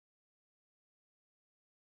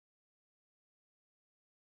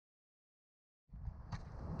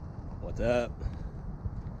What's up?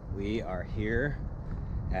 We are here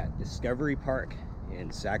at Discovery Park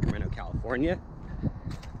in Sacramento, California.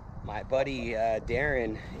 My buddy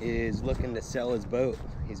Darren is looking to sell his boat.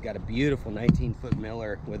 He's got a beautiful 19-foot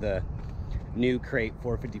Miller with a new crate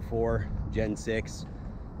 454 Gen 6.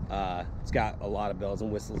 It's got a lot of bells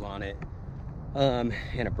and whistles on it, and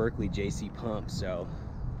a Berkeley JC pump. So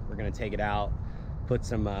we're gonna take it out, put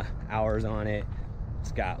some hours on it.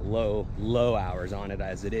 It's got low hours on it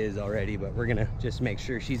as it is already, but we're gonna just make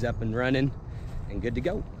sure she's up and running and good to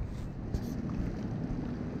go.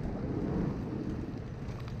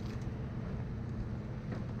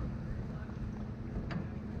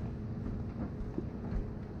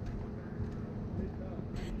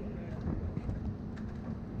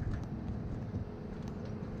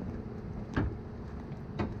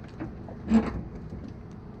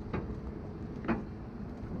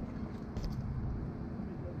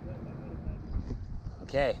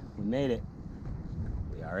 Okay, we made it.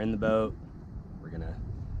 We are in the boat. We're gonna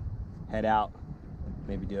head out,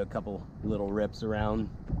 maybe do a couple little rips around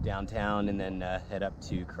downtown, and then head up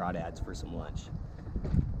to Crawdad's for some lunch.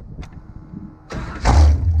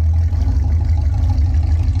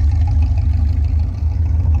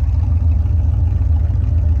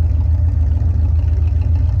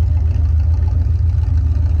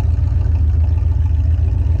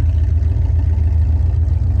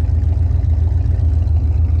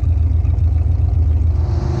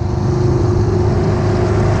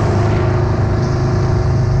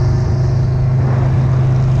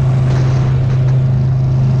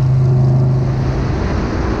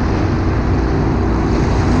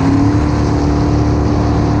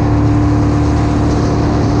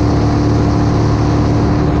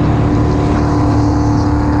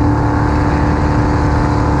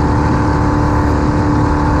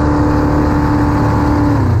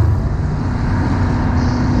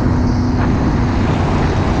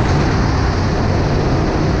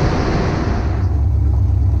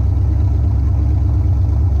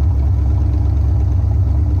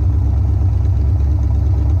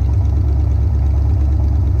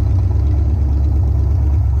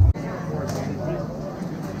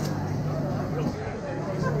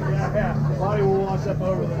 Up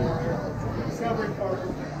over there. Discovery Park.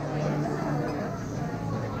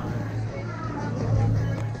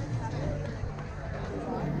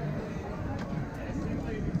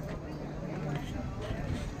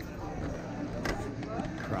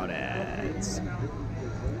 Crawdads.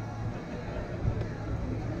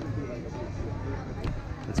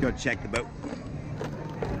 Let's go check the boat.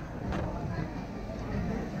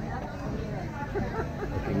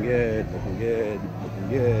 Looking good, looking good, looking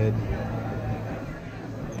good.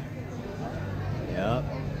 Yep,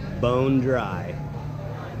 bone dry.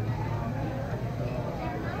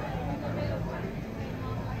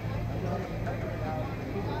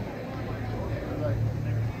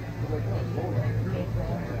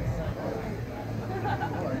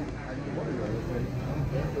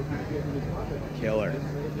 Killer.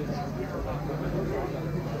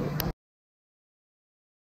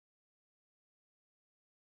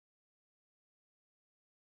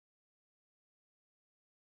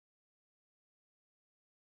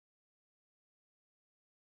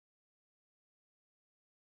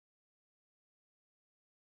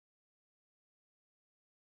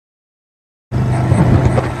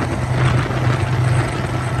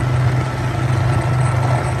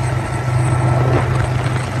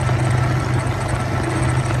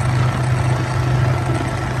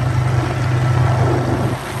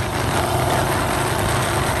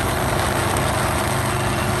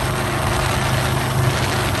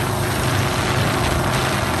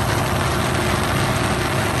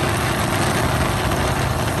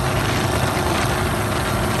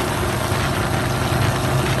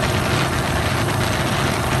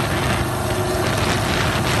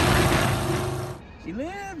 She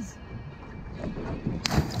lives!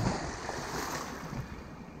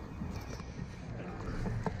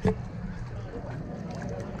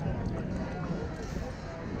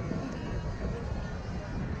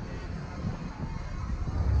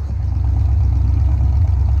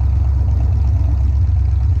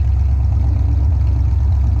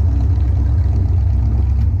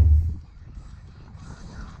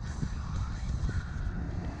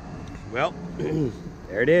 Well,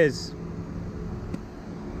 there it is.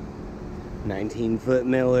 19-foot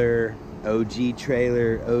Miller, OG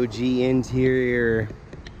trailer, OG interior,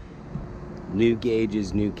 new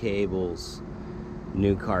gauges, new cables,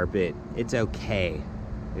 new carpet. It's okay.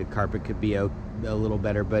 The carpet could be a little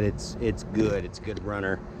better, but it's good. It's a good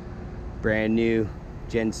runner. Brand new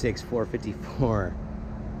Gen 6 454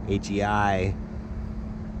 HEI.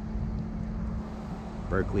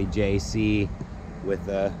 Berkeley JC with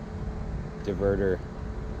a diverter.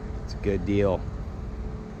 It's a good deal.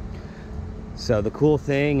 So the cool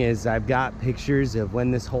thing is I've got pictures of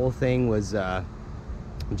when this whole thing was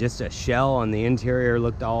just a shell, and the interior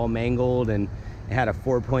looked all mangled, and it had a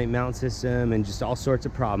 4-point mount system and just all sorts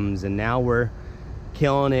of problems. And now we're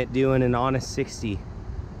killing it doing an honest 60.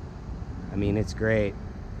 I mean, it's great.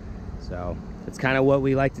 So it's kind of what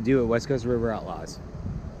we like to do at West Coast River Outlaws.